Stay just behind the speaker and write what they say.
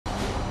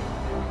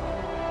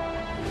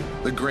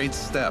The Great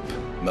Steppe,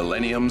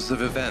 millenniums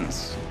of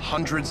events,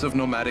 hundreds of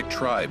nomadic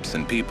tribes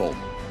and people.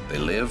 They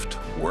lived,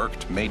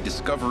 worked, made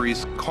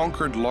discoveries,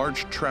 conquered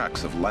large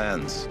tracts of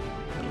lands,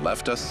 and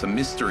left us some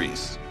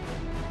mysteries.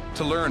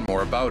 To learn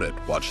more about it,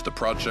 watch the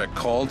project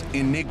called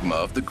Enigma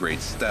of the Great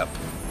Steppe.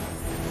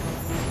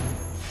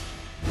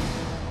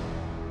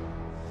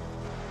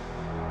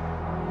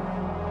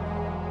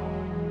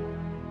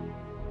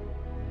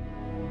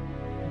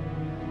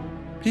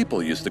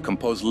 People used to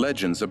compose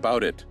legends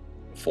about it.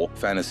 Folk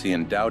fantasy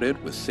endowed it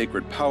with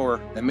sacred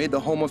power and made the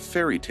home of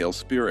fairy tale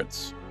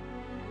spirits.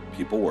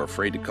 People were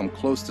afraid to come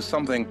close to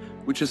something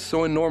which is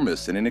so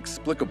enormous and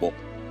inexplicable,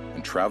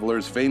 and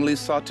travelers vainly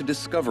sought to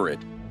discover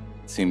it.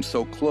 It seemed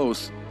so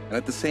close, and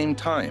at the same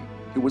time,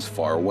 it was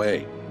far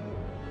away.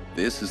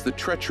 This is the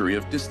treachery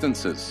of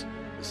distances.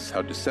 This is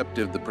how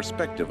deceptive the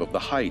perspective of the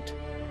height.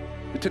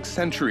 It took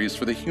centuries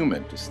for the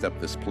human to step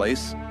this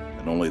place,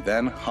 and only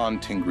then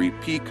Tengri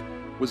Peak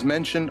was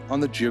mentioned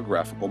on the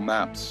geographical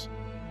maps.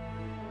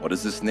 What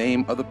does this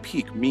name of the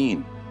peak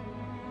mean?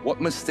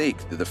 What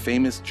mistake did the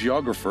famous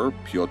geographer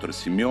Pyotr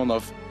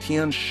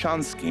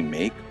Simonov-Tianshansky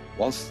make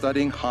while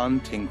studying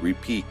Tengri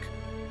Peak?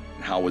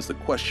 And how was the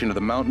question of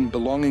the mountain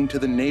belonging to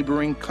the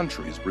neighboring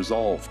countries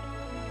resolved?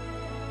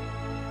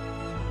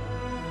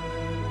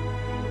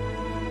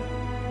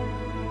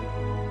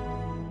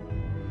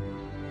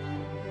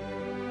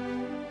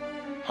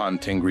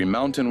 Tengri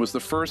Mountain was the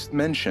first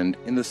mentioned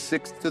in the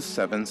 6th to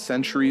 7th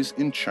centuries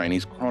in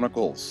Chinese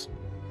chronicles.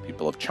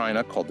 People of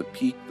China called the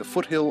peak the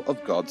foothill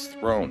of God's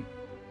throne.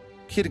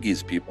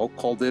 Kyrgyz people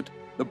called it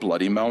the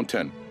Bloody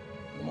Mountain.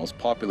 The most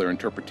popular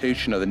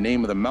interpretation of the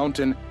name of the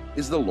mountain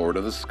is the Lord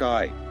of the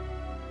Sky.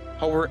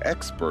 However,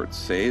 experts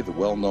say the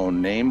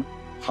well-known name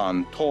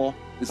Han To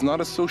is not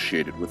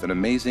associated with an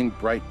amazing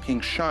bright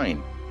pink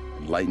shine,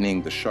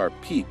 enlightening the sharp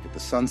peak at the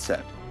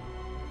sunset.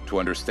 To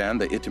understand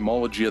the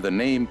etymology of the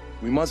name,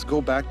 we must go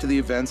back to the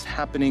events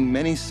happening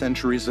many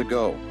centuries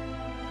ago.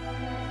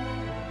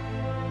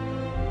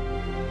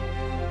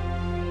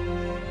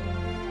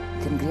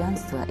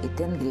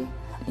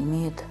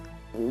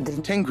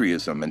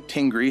 Tengriism and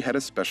Tengri had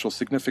a special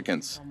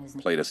significance,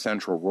 played a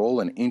central role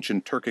in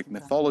ancient Turkic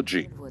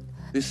mythology.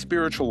 They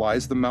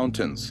spiritualized the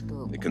mountains.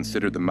 They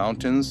considered the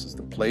mountains as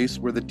the place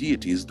where the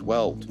deities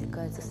dwelled.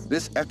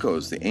 This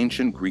echoes the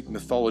ancient Greek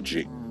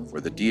mythology,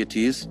 where the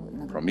deities,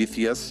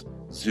 Prometheus,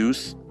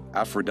 Zeus,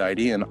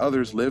 Aphrodite, and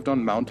others lived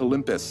on Mount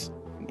Olympus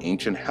in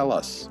ancient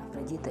Hellas.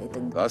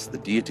 Thus, the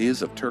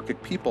deities of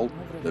Turkic people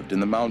lived in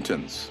the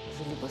mountains.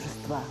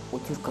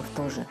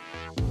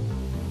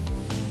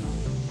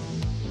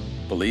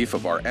 Belief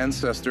of our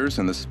ancestors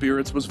and the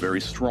spirits was very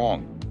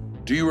strong.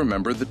 Do you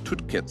remember the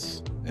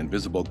Tutkits,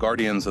 invisible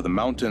guardians of the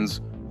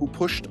mountains who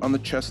pushed on the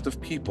chest of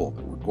people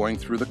that were going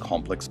through the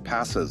complex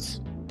passes?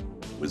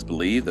 It was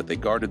believed that they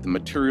guarded the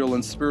material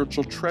and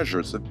spiritual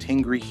treasures of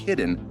Tengri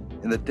hidden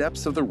in the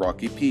depths of the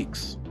rocky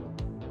peaks.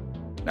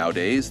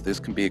 Nowadays, this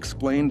can be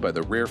explained by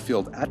the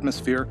rarefied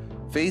atmosphere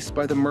faced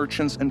by the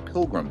merchants and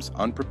pilgrims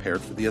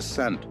unprepared for the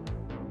ascent.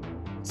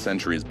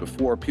 Centuries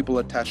before, people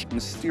attached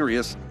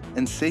mysterious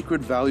and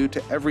sacred value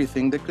to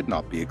everything that could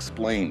not be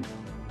explained.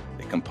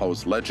 They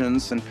composed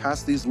legends and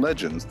passed these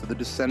legends to the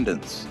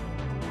descendants.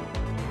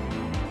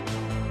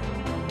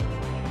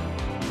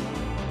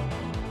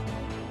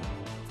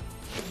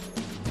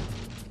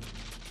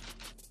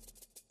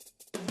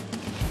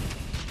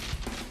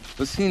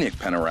 The scenic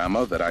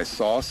panorama that I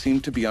saw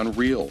seemed to be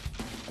unreal.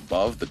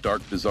 Above, the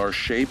dark, bizarre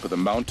shape of the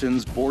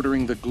mountains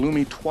bordering the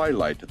gloomy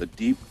twilight of the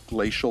deep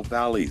glacial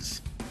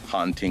valleys.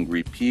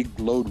 Tengri Peak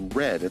glowed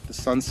red at the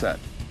sunset.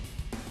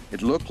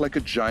 It looked like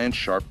a giant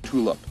sharp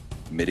tulip,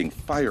 emitting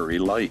fiery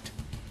light.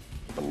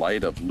 The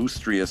light of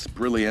lustrous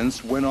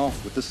brilliance went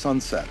off with the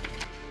sunset.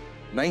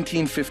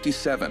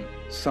 1957,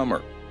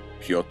 summer.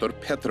 Pyotr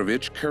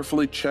Petrovich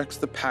carefully checks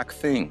the packed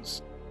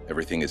things.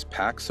 Everything is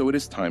packed, so it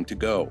is time to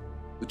go.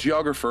 The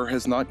geographer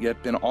has not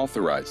yet been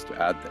authorized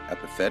to add the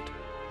epithet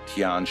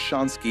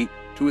Tianshansky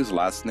to his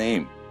last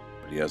name,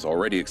 but he has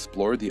already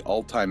explored the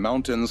Altai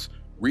Mountains,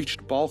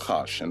 reached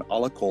Balkhash and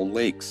Alakol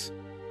lakes,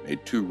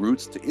 made 2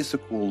 routes to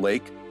Issyk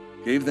Lake,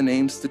 gave the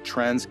names to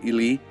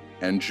Trans-Ili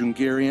and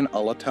Jungarian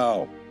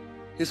Alatau.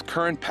 His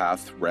current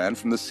path ran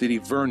from the city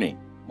Verny,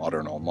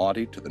 modern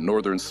Almaty, to the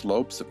northern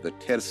slopes of the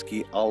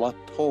Tersky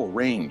Alato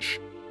range.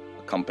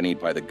 Accompanied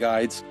by the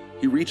guides,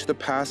 he reached the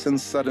pass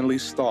and suddenly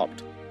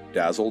stopped,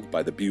 dazzled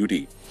by the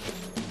beauty.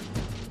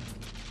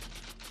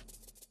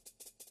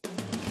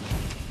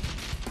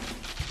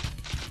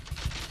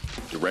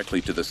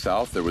 Directly to the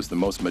south, there was the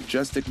most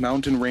majestic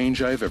mountain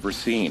range I have ever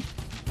seen.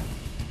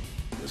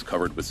 It was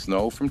covered with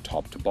snow from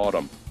top to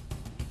bottom.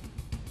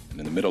 And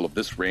in the middle of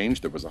this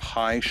range, there was a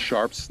high,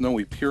 sharp,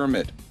 snowy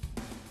pyramid.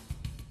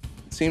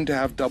 It seemed to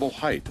have double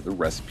height to the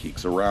rest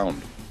peaks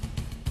around.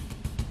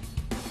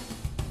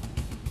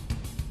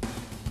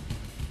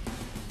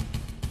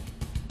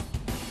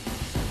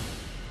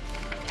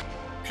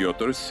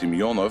 Pyotr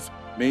Simonov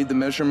made the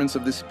measurements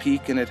of this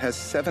peak, and it has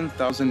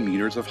 7,000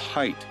 meters of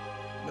height.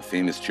 The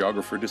famous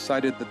geographer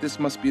decided that this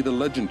must be the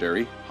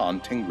legendary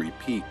Tengri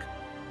Peak.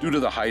 Due to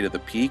the height of the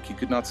peak, he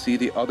could not see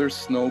the other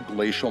snow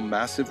glacial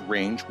massive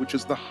range, which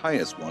is the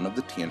highest one of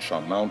the Tian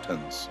Shan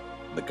Mountains.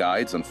 The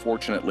guides,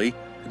 unfortunately,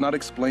 could not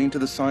explain to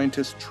the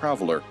scientist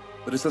traveler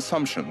that his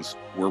assumptions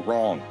were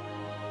wrong.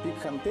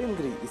 Пик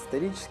Тengri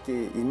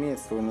исторически имеет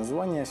свое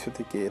название,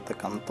 все-таки это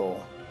Канто.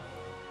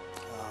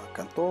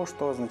 Канто,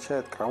 что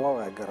означает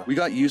кровавая гора. We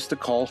got used to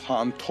call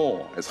Han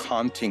To as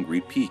Han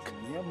Tengri Peak.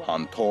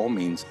 Han To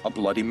means a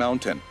bloody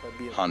mountain.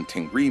 Han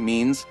Tengri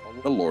means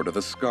the Lord of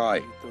the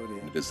Sky.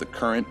 And it is the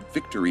current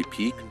Victory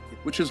Peak,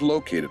 which is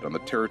located on the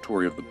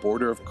territory of the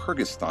border of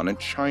Kyrgyzstan and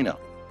China.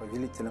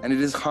 And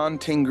it is Han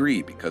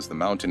Tengri because the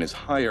mountain is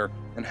higher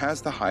and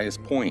has the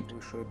highest point.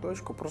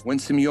 When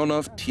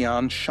Semyonov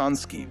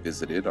Tian-Shansky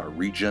visited our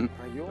region,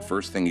 the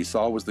first thing he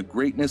saw was the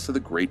greatness of the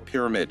Great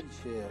Pyramid,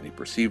 and he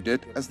perceived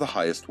it as the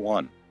highest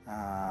one.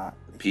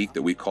 The peak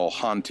that we call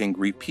Han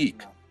Tengri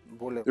Peak.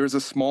 There is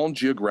a small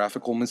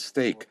geographical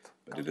mistake,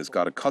 but it has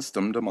got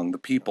accustomed among the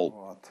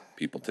people.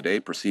 People today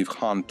perceive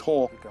Han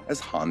To as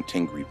Han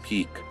Tengri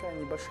Peak.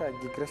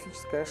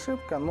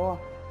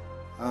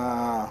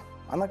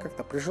 Она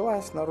как-то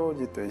прижилась в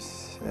народе, то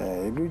есть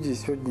люди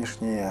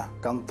сегодняшние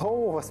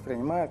Канто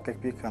воспринимают как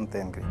пик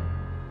Тенгри.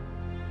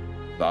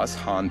 Thus,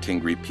 Han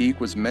Tengri Peak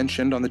was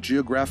mentioned on the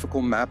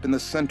geographical map in the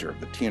center of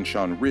the Tian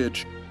Shan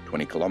Ridge,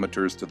 20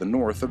 kilometers to the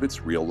north of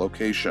its real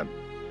location.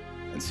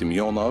 And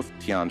Semyonov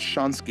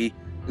Tian-Shansky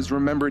is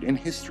remembered in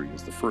history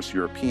as the first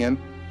European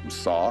who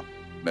saw,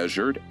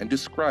 measured, and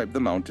described the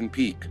mountain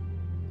peak.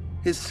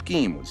 His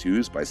scheme was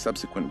used by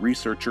subsequent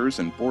researchers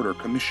and border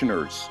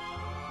commissioners.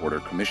 Border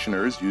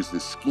commissioners used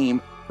this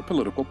scheme for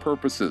political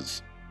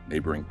purposes.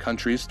 Neighboring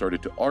countries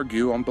started to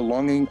argue on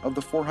belonging of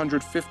the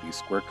 450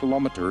 square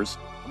kilometers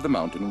of the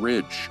mountain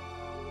ridge.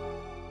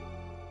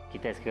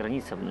 Китайская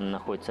граница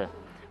находится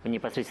в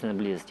непосредственной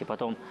близости.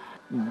 Потом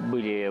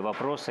были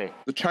вопросы.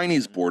 The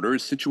Chinese border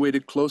is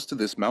situated close to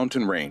this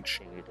mountain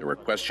range. There were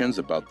questions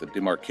about the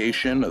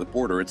demarcation of the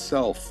border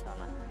itself.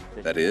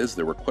 That is,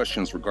 there were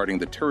questions regarding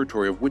the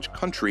territory of which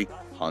country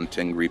Han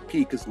Tengri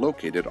Peak is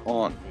located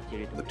on,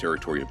 the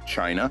territory of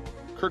China,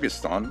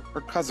 Kyrgyzstan, or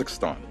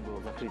Kazakhstan.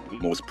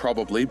 Most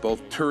probably,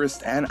 both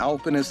tourist and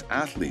alpinist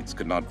athletes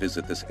could not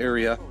visit this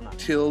area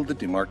till the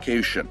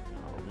demarcation.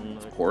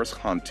 Of course,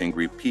 Han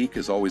Tengri Peak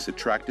has always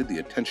attracted the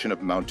attention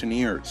of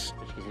mountaineers.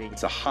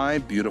 It's a high,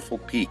 beautiful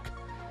peak.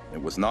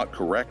 It was not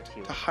correct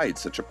to hide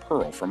such a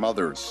pearl from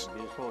others.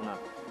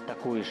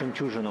 Такую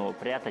жемчужину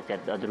прятать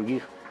от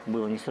других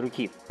было не с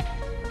руки.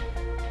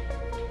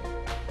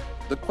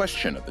 The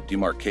question of the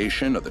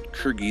demarcation of the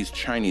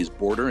Kyrgyz-Chinese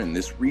border in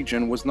this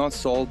region was not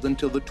solved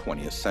until the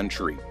 20th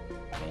century.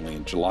 Only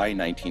in July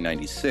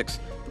 1996,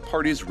 the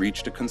parties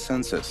reached a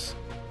consensus.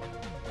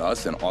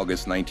 Thus, in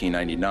August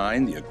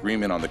 1999, the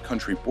agreement on the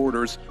country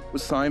borders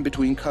was signed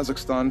between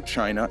Kazakhstan,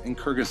 China, and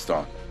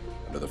Kyrgyzstan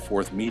under the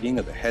fourth meeting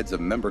of the heads of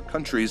member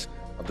countries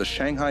of the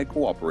Shanghai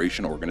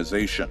Cooperation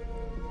Organization.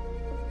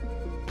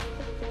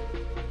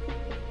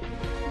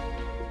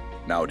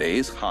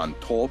 Nowadays, Han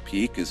To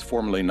Peak is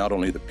formally not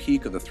only the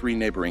peak of the three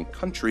neighboring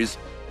countries,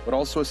 but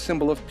also a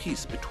symbol of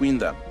peace between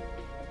them.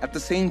 At the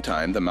same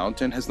time, the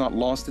mountain has not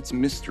lost its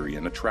mystery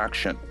and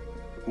attraction.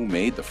 Who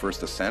made the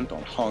first ascent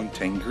on Han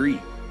Tengri?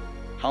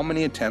 How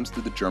many attempts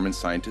did the German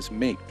scientist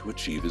make to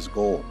achieve his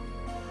goal?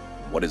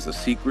 What is the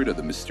secret of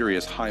the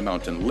mysterious high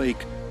mountain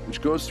lake, which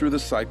goes through the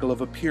cycle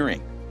of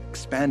appearing,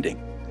 expanding,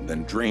 and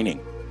then draining?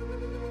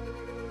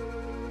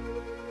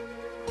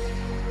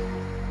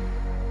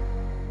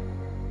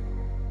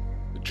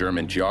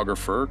 German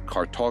geographer,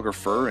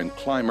 cartographer, and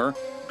climber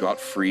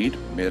Gottfried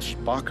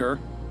Merzbacher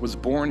was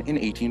born in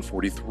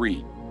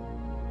 1843.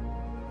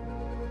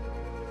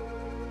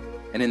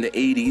 And in the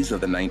 80s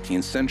of the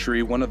 19th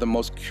century, one of the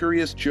most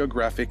curious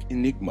geographic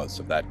enigmas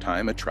of that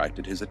time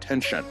attracted his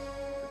attention: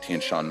 the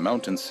Tian Shan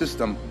mountain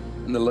system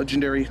and the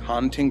legendary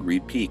Han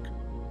Tengri Peak,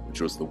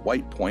 which was the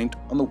white point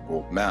on the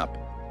world map.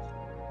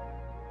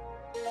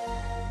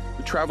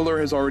 The traveler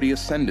has already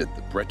ascended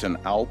the Breton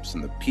Alps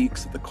and the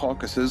peaks of the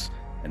Caucasus,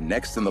 and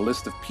next in the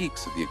list of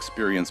peaks of the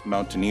experienced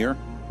mountaineer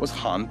was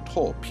Han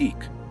To Peak.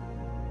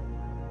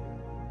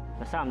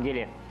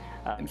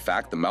 In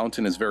fact, the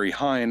mountain is very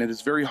high and it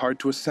is very hard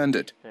to ascend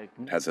it.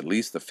 It has at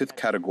least the fifth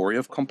category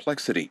of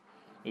complexity.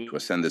 To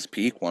ascend this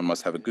peak, one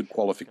must have a good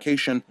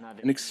qualification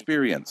and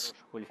experience: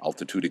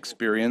 altitude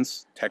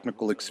experience,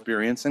 technical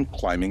experience, and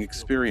climbing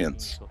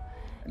experience.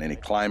 And any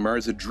climber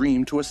is a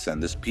dream to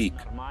ascend this peak.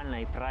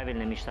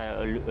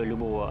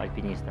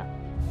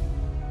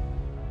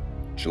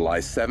 July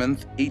 7,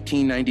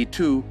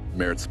 1892,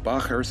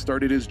 Merzbacher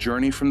started his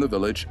journey from the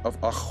village of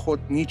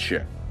Ochotnice,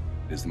 it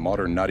is the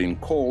modern Narin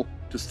Kol,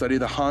 to study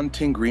the Han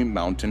Tengri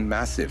mountain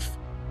massif.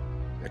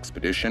 The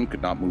expedition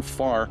could not move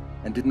far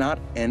and did not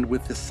end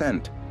with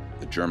descent.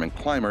 The German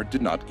climber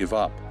did not give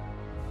up.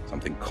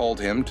 Something called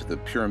him to the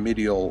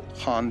pyramidal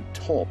Han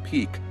To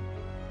Peak.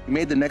 He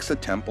made the next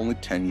attempt only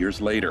 10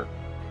 years later.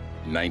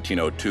 In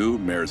 1902,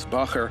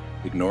 Merzbacher,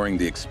 ignoring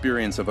the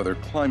experience of other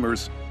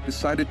climbers,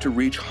 decided to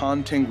reach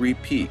Han Tengri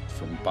Peak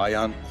from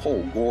Bayan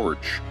Kol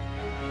Gorge.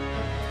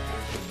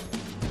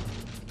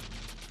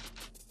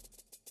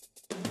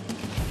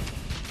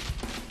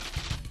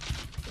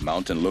 The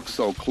mountain looks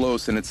so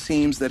close, and it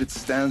seems that it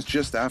stands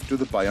just after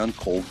the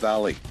Bayan-Kol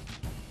Valley.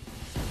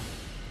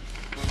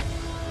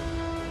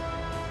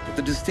 But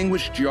the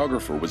distinguished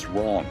geographer was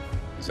wrong.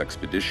 His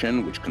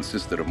expedition, which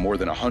consisted of more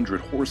than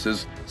 100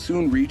 horses,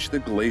 soon reached the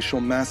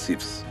glacial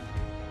massifs.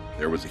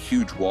 There was a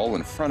huge wall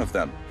in front of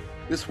them.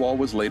 This wall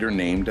was later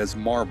named as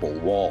Marble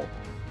Wall.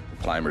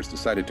 The climbers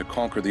decided to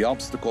conquer the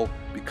obstacle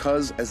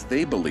because, as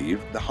they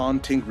believed, the Han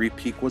Tengri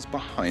peak was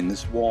behind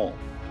this wall.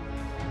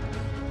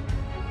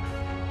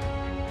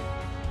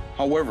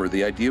 However,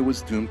 the idea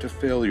was doomed to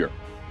failure.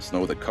 The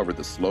snow that covered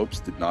the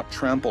slopes did not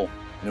trample,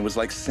 and it was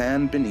like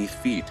sand beneath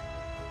feet.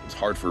 It was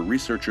hard for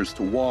researchers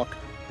to walk.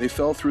 They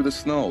fell through the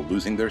snow,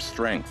 losing their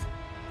strength,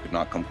 could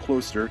not come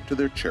closer to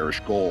their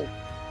cherished goal.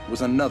 It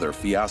was another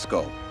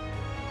fiasco.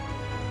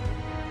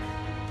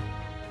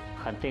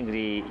 Хан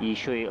Тенгри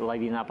еще и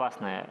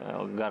лавиноопасная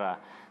гора,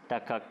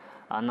 так как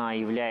она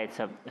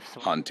является...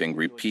 Han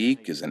Tengri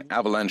Peak is an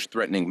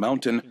avalanche-threatening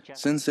mountain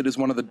since it is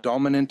one of the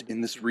dominant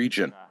in this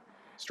region.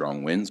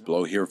 Strong winds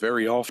blow here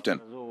very often.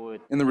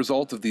 In the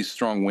result of these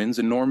strong winds,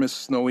 enormous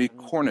snowy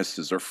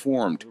cornices are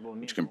formed,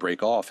 which can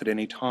break off at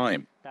any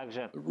time.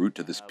 The route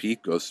to this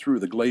peak goes through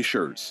the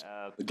glaciers.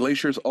 The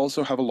glaciers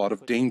also have a lot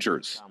of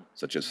dangers,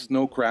 such as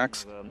snow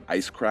cracks,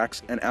 ice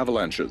cracks, and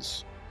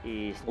avalanches.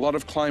 A lot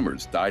of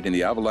climbers died in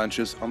the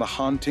avalanches on the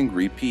Han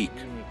Tengri Peak.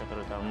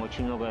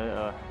 Очень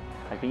много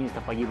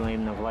альпинистов погибло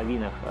именно в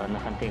лавинах на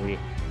Хан Тенгри.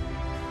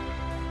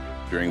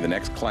 During the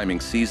next climbing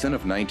season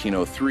of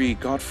 1903,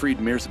 Gottfried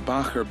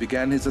Merzbacher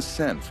began his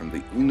ascent from the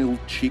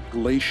Inilchik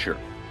Glacier.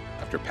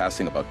 After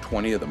passing about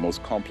 20 of the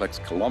most complex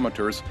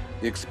kilometers,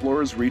 the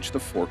explorers reached the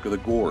fork of the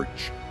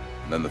gorge.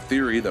 And then the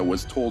theory that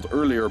was told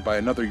earlier by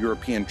another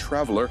European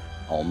traveler,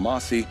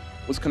 Almasi,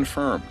 was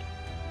confirmed.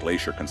 The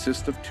glacier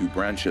consists of two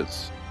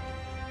branches.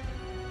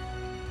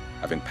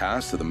 Having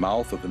passed to the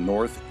mouth of the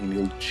North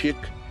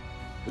Inilchik,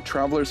 the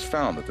travelers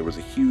found that there was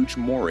a huge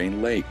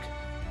moraine lake.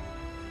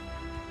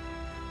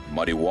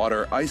 Muddy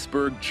water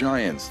iceberg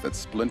giants that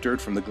splintered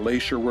from the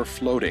glacier were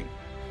floating.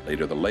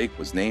 Later, the lake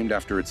was named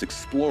after its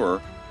explorer,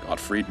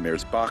 Gottfried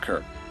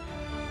Merzbacher.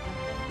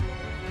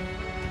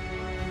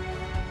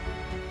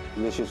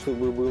 Значит,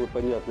 чтобы было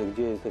понятно,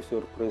 где это все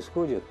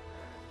происходит,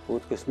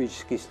 вот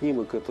космический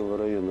снимок этого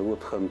района,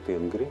 вот Хан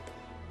Тенгри,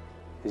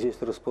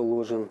 здесь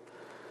расположен.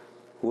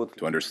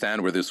 To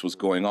understand where this was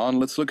going on,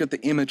 let's look at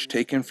the image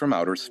taken from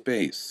outer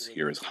space.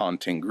 Here is Han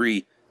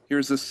Tengri, here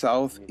is the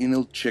South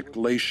Inilchik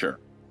Glacier.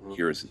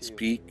 Here is its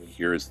peak,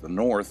 here is the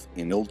North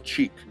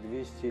Inilchik.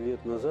 200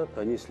 лет назад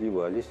они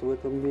сливались в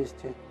этом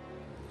месте.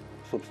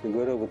 Собственно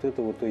говоря, вот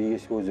это вот и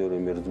есть озеро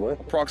Мерзбахер.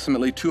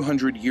 Approximately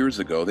 200 years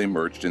ago, they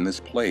merged in this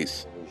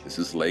place. This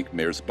is Lake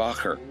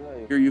Merzbacher.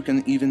 Here you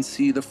can even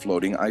see the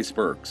floating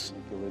icebergs.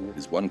 It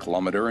is 1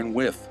 kilometer in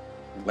width.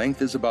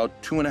 Length is about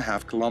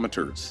 2.5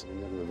 kilometers.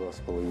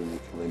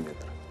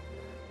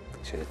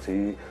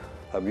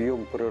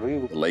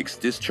 The lake's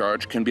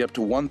discharge can be up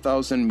to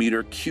 1,000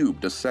 meters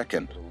cubed a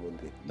second.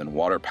 Then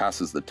water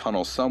passes the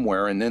tunnel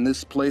somewhere, and in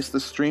this place the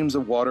streams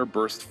of water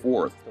burst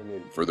forth.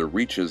 Further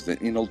reaches the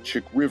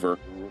Inilchik River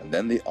and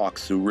then the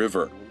Aksu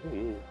River.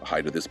 The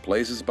height of this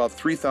place is about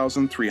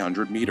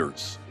 3,300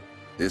 meters.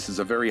 This is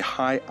a very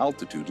high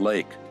altitude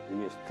lake.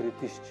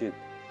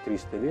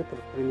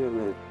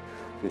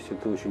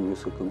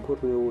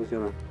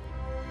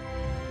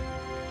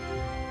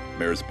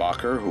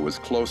 Merzbacher, who was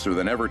closer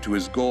than ever to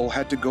his goal,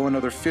 had to go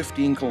another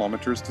 15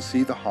 kilometers to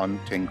see the Han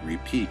Tengri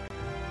Peak.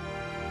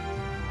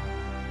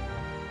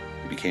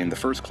 He became the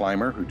first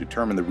climber who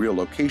determined the real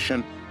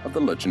location of the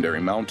legendary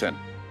mountain,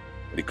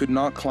 but he could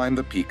not climb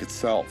the peak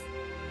itself.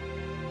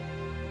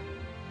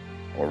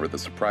 However, the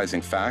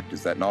surprising fact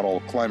is that not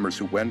all climbers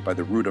who went by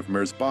the route of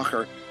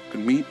Merzbacher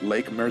could meet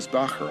Lake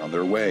Merzbacher on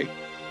their way.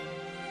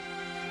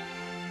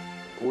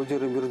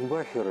 Озеро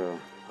Мерзбахера,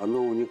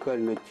 оно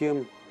уникально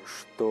тем,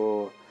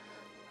 что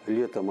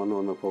летом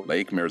оно наполняется.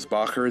 Lake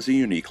Merzbacher is a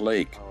unique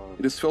lake.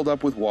 It is filled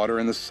up with water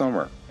in the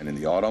summer, and in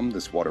the autumn,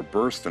 this water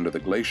bursts under the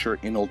glacier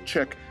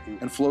Inilchik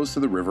and flows to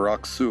the river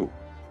Aksu.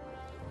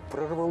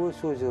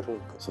 Прорвалось озеро.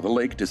 So the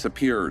lake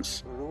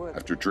disappears.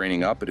 After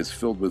draining up, it is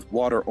filled with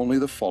water only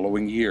the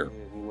following year.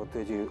 Вот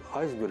эти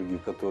айсберги,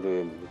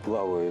 которые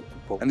плавают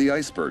по... And the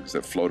icebergs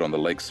that float on the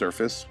lake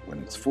surface, when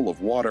it's full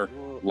of water,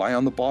 lie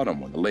on the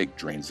bottom when the lake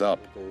drains up.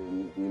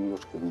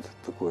 Немножко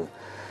такое.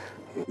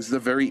 This is a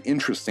very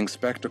interesting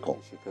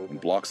spectacle. When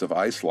blocks of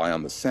ice lie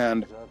on the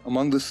sand,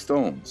 among the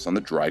stones on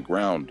the dry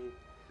ground.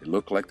 They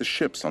look like the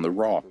ships on the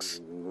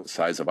rocks. The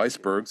size of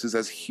icebergs is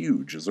as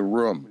huge as a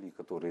room.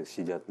 Которые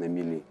сидят на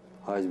мели.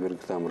 Айсберг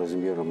там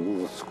размером,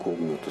 ну, с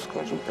комнату,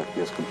 скажем так,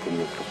 несколько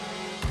метров.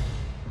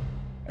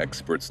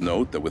 Experts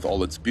note that with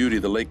all its beauty,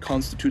 the lake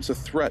constitutes a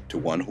threat to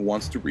one who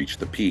wants to reach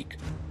the peak.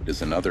 It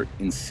is another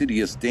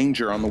insidious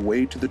danger on the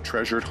way to the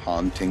treasured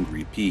Han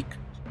Tengri Peak.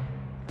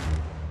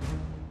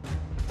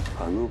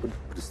 Оно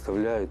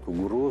представляет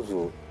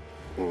угрозу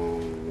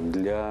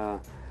для...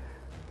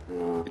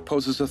 It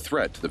poses a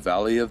threat to the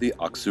valley of the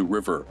Aksu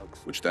River,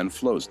 which then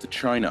flows to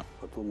China.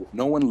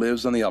 No one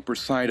lives on the upper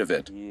side of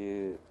it.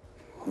 И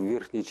В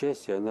верхней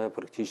части она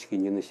практически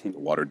не населена.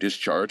 Water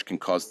discharge can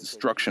cause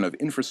destruction of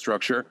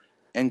infrastructure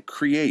and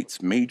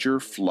creates major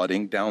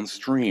flooding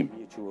downstream.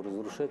 Нечего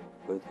разрушать,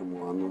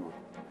 поэтому оно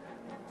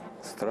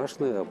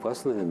страшное,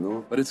 опасное,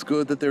 но But it's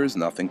good that there is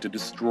nothing to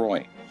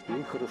destroy.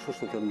 и хорошо,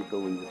 что там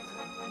никого нет.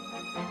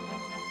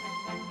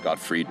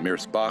 Gottfried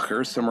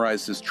Merzbacher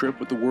summarized his trip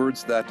with the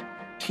words that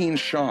Teen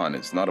Shan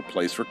is not a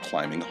place for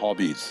climbing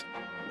hobbies,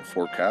 and the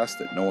forecast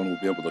that no one will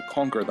be able to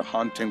conquer the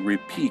Han Tengri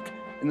peak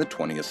in the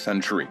 20th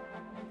century.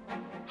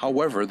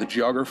 However, the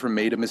geographer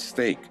made a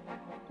mistake.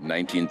 In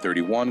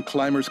 1931,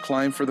 climbers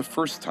climbed for the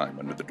first time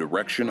under the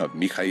direction of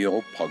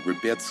Mikhail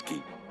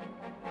Pogrebetsky.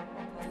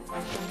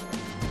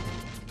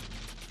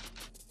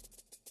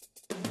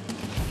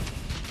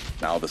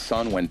 Now the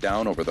sun went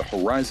down over the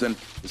horizon,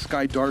 the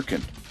sky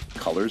darkened,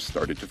 colors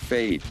started to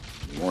fade,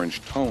 the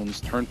orange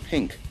tones turned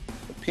pink,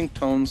 the pink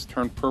tones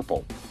turned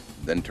purple,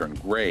 then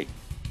turned gray.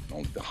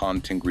 Only the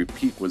Han Tengri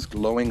peak was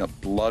glowing a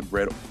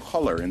blood-red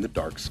color in the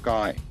dark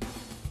sky.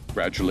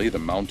 Gradually, the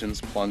mountains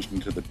plunged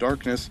into the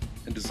darkness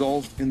and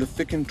dissolved in the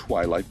thickened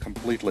twilight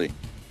completely,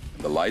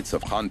 and the lights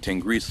of Han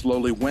Tengri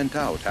slowly went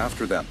out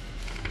after them.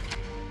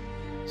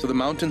 So the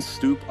mountains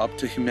stoop up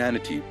to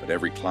humanity, but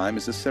every climb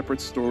is a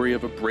separate story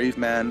of a brave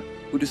man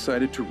who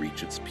decided to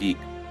reach its peak.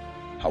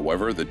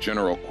 However, the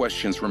general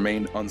questions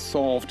remain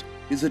unsolved.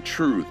 Is it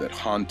true that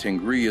Han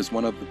Tengri is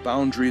one of the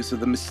boundaries of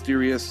the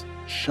mysterious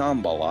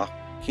Shambala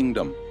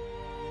kingdom?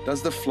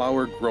 Does the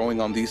flower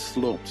growing on these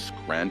slopes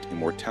grant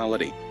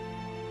immortality?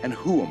 And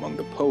who among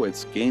the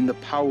poets gained the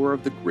power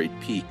of the great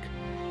peak?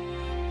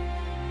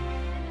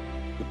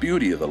 The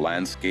beauty of the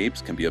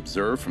landscapes can be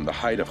observed from the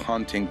height of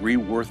Han Tengri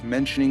worth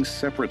mentioning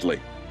separately.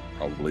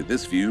 Probably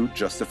this view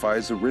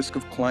justifies the risk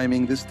of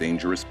climbing this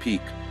dangerous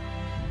peak.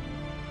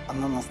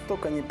 Она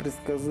настолько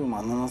непредсказуема,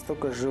 она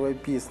настолько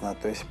живописна,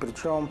 то есть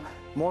причем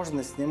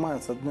можно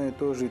снимать с одной и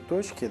той же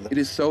точки. It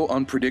is so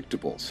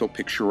unpredictable, so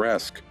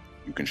picturesque.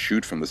 You can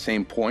shoot from the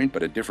same point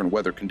but at different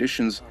weather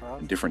conditions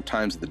and different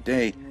times of the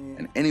day,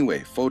 and anyway,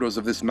 photos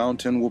of this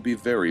mountain will be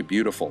very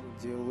beautiful.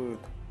 Делают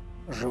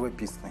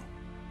живописной.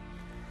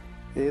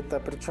 И это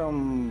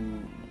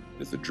причем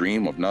It is the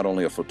dream of not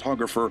only a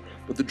photographer,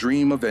 but the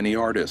dream of any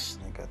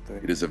artist.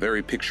 It is a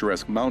very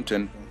picturesque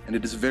mountain, and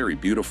it is very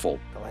beautiful.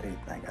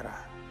 колоритная гора,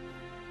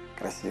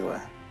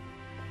 красивая,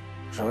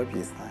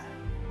 живописная.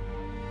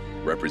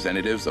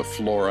 Representatives of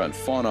flora and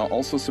fauna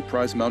also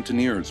surprise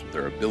mountaineers with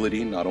their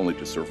ability not only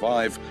to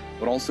survive,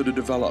 but also to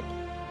develop,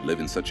 live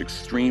in such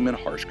extreme and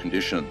harsh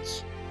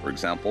conditions. For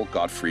example,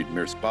 Gottfried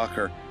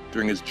Merzbacher,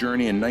 during his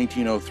journey in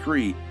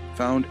 1903,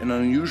 found an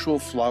unusual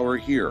flower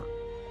here,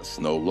 a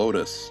snow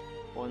lotus.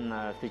 Он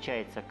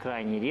встречается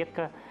крайне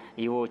редко.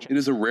 Его It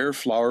is a rare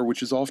flower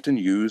which is often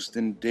used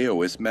in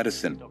Daoist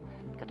medicine.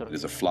 It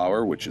is a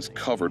flower which is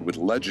covered with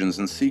legends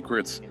and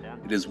secrets.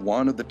 It is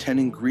one of the 10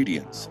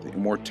 ingredients, the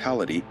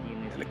immortality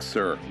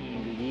elixir.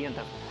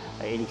 ингредиентов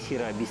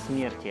эликсира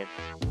бессмертия.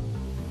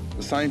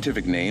 The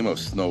scientific name of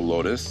snow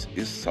lotus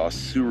is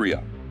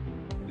Sausuria.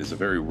 It is a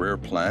very rare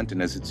plant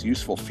and has its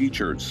useful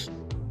features.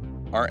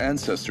 Our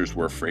ancestors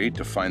were afraid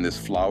to find this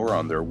flower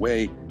on their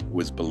way. It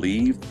was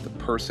believed the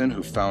person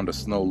who found a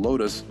snow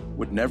lotus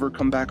would never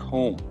come back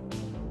home.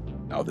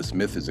 Now this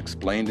myth is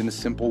explained in a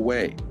simple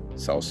way.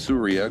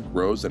 Sausuria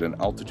grows at an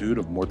altitude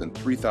of more than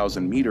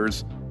 3,000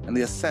 meters, and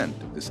the ascent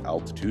at this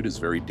altitude is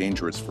very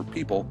dangerous for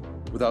people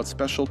without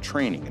special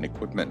training and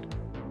equipment.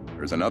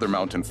 There is another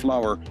mountain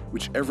flower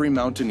which every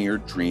mountaineer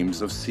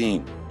dreams of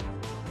seeing.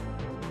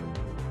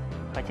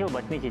 Хотел бы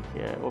отметить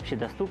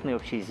общедоступный,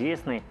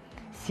 общеизвестный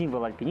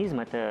символ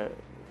альпинизма – это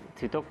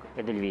цветок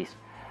эдельвейс.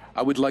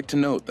 I would like to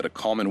note that a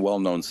common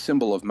well-known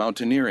symbol of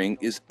mountaineering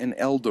is an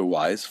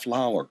elderwise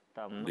flower,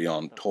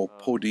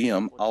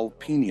 Leontopodium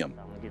alpinium.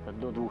 Где-то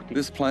до 2000.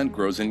 This plant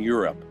grows in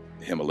Europe,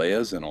 the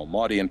Himalayas, and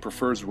Almaty, and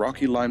prefers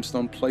rocky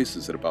limestone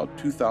places at about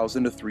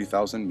 2,000 to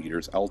 3,000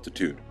 meters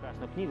altitude.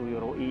 Красную книгу,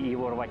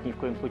 его рвать ни в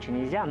коем случае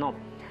нельзя, но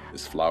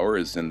This flower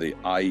is in the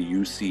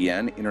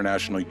IUCN,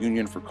 International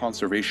Union for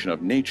Conservation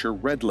of Nature,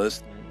 Red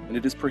List, and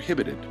it is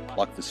prohibited to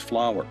pluck this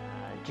flower.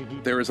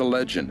 There is a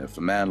legend: if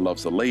a man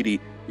loves a lady,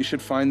 he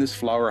should find this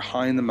flower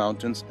high in the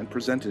mountains and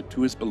present it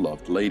to his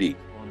beloved lady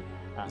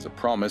as a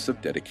promise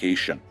of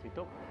dedication.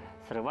 цветок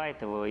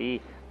срывает его и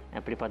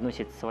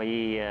преподносит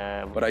своей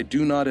But I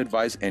do not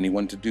advise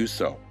anyone to do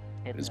so.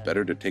 It is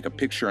better to take a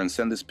picture and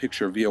send this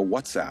picture via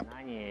WhatsApp.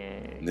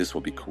 And this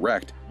will be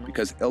correct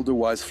because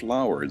elderwise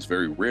flower is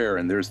very rare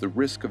and there is the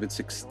risk of its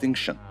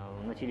extinction.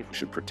 на телефоне. We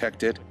should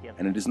protect it,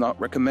 and it is not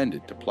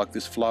recommended to pluck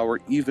this flower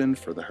even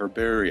for the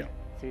herbarium.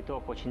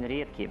 Цветок очень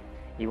редкий,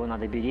 его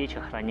надо беречь,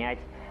 охранять,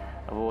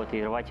 вот,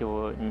 и рвать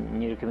его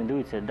не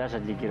рекомендуется даже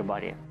для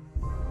гербария.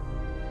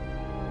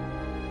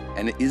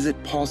 And is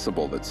it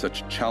possible that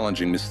such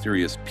challenging,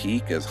 mysterious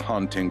peak as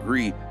Han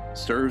Tengri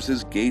serves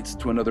as gates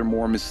to another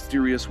more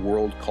mysterious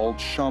world called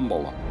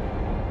Shambala?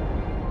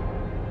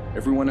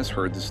 Everyone has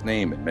heard this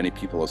name, and many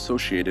people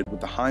associate it with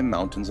the high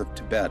mountains of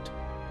Tibet.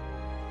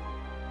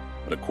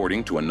 But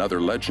according to another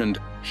legend,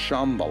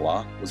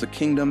 Shambala was a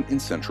kingdom in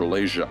Central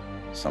Asia.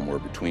 somewhere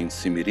between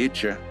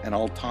Semiriche and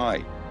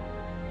Altai.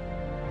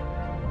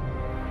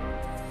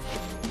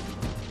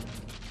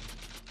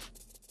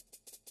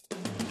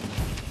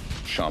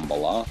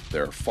 Shambala,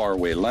 their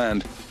faraway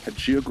land, had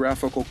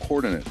geographical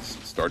coordinates,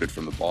 started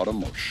from the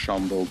bottom of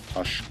Shambal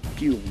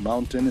Tashkil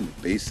mountain in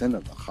the basin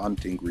of the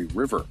Tengri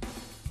River.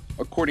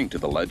 According to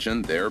the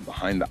legend, there,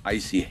 behind the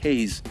icy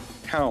haze,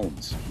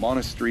 towns,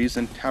 monasteries,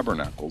 and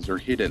tabernacles are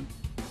hidden.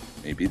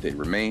 Maybe they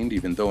remained,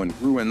 even though in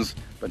ruins,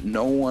 but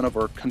no one of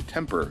our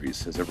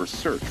contemporaries has ever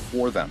searched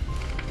for them.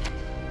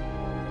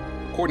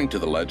 According to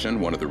the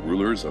legend, one of the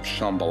rulers of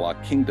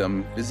Shambala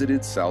kingdom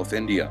visited South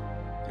India.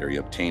 There he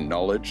obtained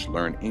knowledge,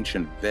 learned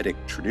ancient Vedic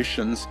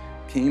traditions,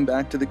 came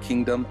back to the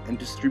kingdom, and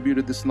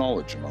distributed this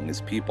knowledge among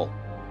his people.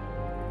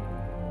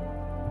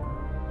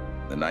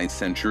 In the 9th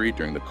century,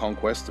 during the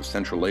conquest of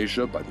Central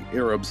Asia by the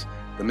Arabs,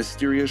 the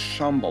mysterious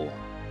Shambala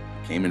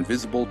became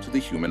invisible to the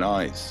human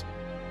eyes.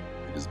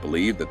 It is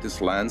believed that this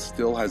land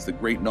still has the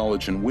great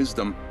knowledge and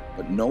wisdom,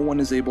 but no one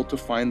is able to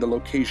find the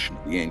location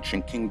of the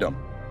ancient kingdom.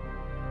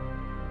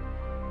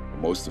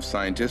 Most of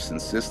scientists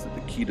insist that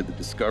the key to the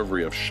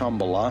discovery of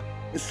Shambala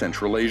is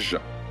Central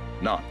Asia,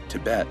 not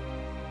Tibet.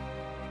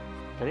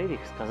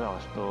 Рерих сказал,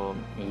 что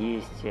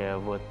есть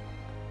вот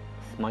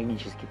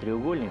магический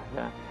треугольник,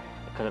 да,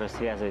 который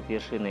связывает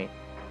вершины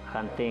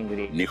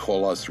Tengri.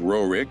 Nicholas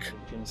Roerich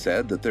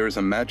said that there is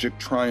a magic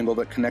triangle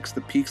that connects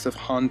the peaks of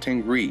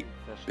Tengri,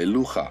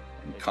 Beluga,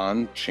 and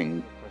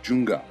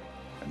Kanchenjunga,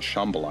 and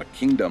Shambala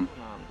Kingdom.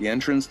 The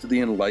entrance to the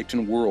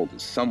enlightened world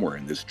is somewhere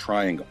in this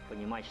triangle.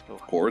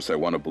 Of course, I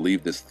want to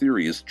believe this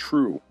theory is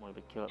true.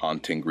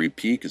 Tengri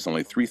Peak is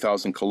only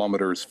 3,000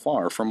 kilometers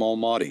far from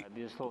Almaty.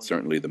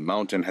 Certainly the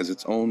mountain has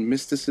its own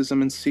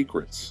mysticism and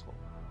secrets.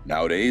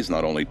 Nowadays,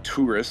 not only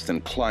tourists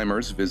and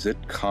climbers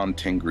visit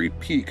Tengri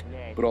Peak,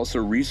 but also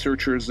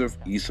researchers of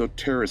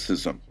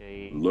esotericism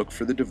who look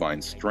for the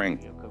divine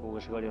strength. I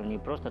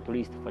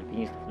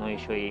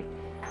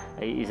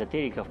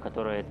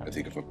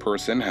think if a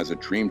person has a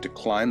dream to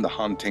climb the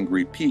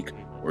Tengri Peak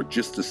or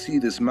just to see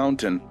this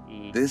mountain,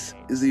 this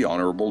is the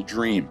honorable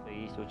dream.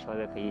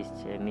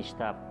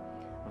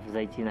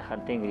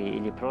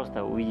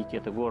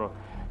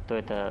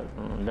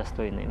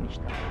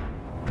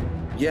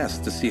 Yes,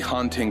 to see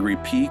Tengri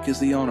Peak is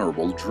the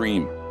honorable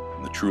dream.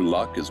 And the true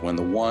luck is when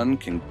the one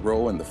can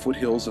grow in the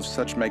foothills of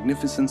such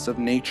magnificence of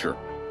nature.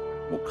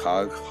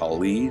 Mukhag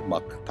Khali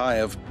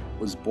Makatayev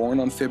was born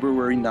on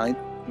February 9,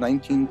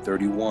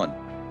 1931,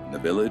 in the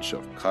village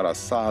of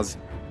Karasaz,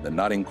 the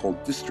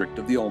Narinkol district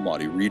of the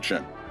Almaty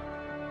region.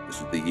 This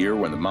is the year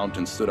when the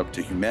mountain stood up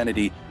to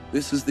humanity.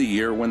 This is the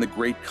year when the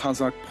great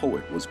Kazakh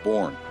poet was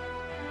born.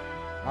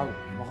 The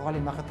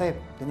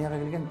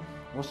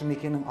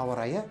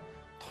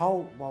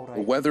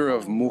weather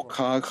of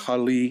Mukhag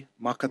Khali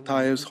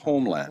Makatayev's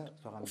homeland,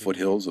 the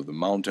foothills of the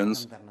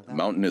mountains, the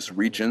mountainous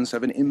regions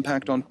have an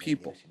impact on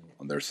people,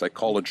 on their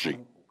psychology.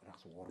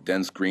 The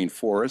dense green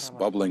forests,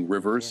 bubbling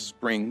rivers,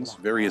 springs,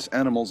 various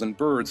animals and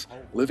birds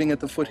living at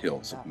the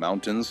foothills of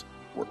mountains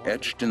were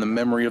etched in the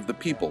memory of the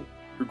people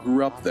who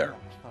grew up there,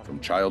 from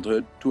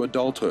childhood to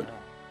adulthood.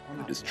 And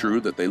it is true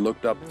that they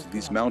looked up to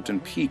these mountain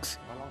peaks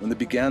when they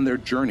began their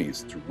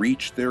journeys to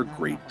reach their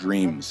great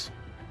dreams.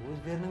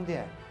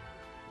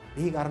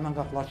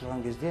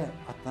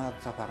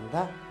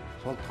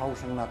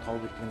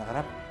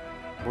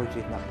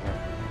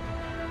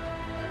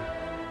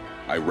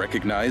 I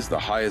recognize the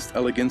highest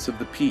elegance of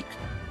the peak.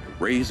 The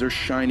rays are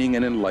shining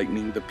and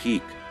enlightening the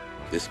peak.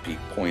 This peak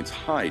points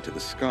high to the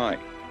sky.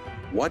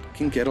 What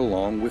can get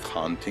along with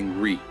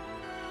Tengri?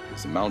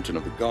 It's the mountain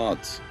of the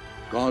gods.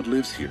 God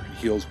lives here and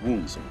heals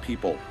wounds of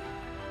people.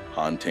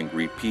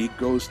 Tengri Peak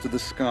goes to the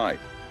sky.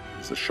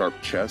 It's the sharp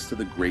chest of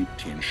the great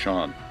Tian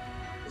Shan.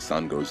 The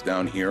sun goes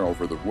down here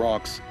over the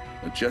rocks.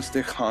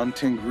 Majestic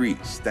Tengri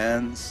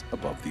stands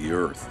above the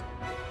earth.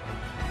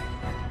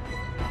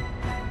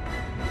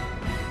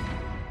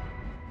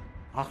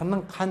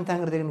 Ақынның қан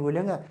тәңір деген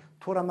өлеңі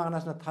тура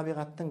мағынасында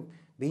табиғаттың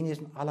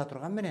бейнесін ала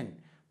тұрғанменен,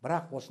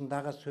 бірақ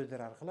осындағы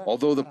сөздер арқылы.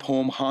 Although the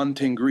poem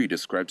Tengri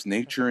describes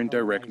nature in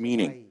direct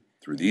meaning,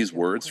 through these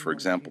words, for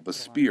example, the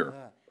spear,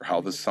 or how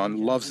the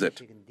sun loves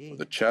it, or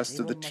the chest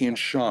of the Tian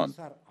Shan,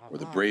 or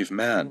the brave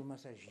man,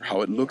 or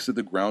how it looks at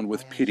the ground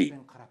with pity,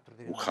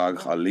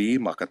 Mukhag Ali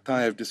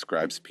Makatayev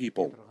describes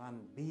people.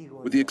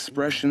 With the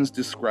expressions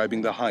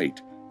describing the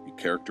height, he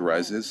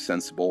characterizes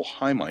sensible,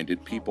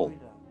 high-minded people.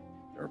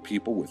 There are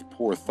people with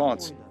poor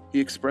thoughts. He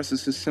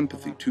expresses his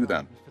sympathy to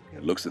them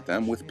and looks at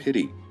them with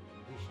pity.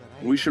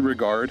 And we should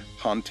regard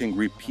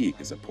Tengri Peak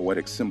as a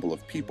poetic symbol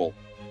of people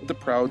with a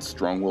proud,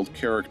 strong-willed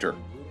character,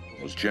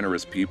 the most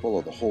generous people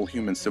of the whole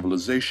human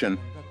civilization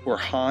who are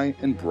high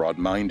and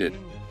broad-minded.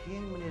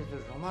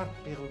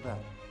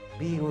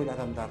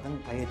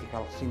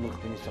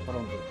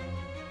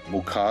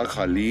 Mukhag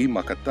Ali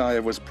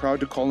Makatayev was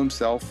proud to call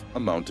himself a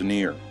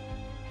mountaineer.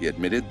 He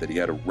admitted that he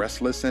had a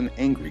restless and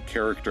angry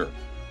character.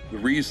 The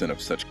reason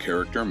of such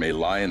character may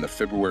lie in the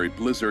February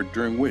blizzard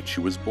during which he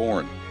was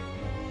born.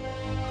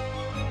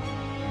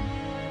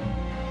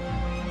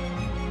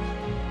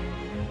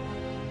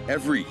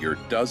 Every year,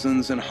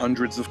 dozens and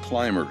hundreds of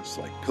climbers,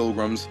 like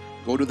pilgrims,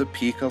 go to the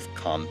peak of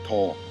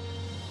Kanto.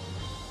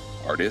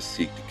 Artists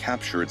seek to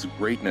capture its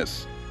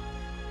greatness.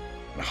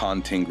 And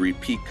Han Tengri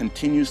Peak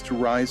continues to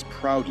rise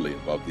proudly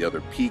above the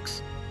other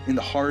peaks in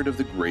the heart of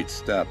the Great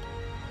Steppe,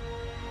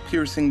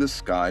 piercing the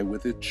sky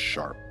with its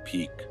sharp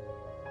peak.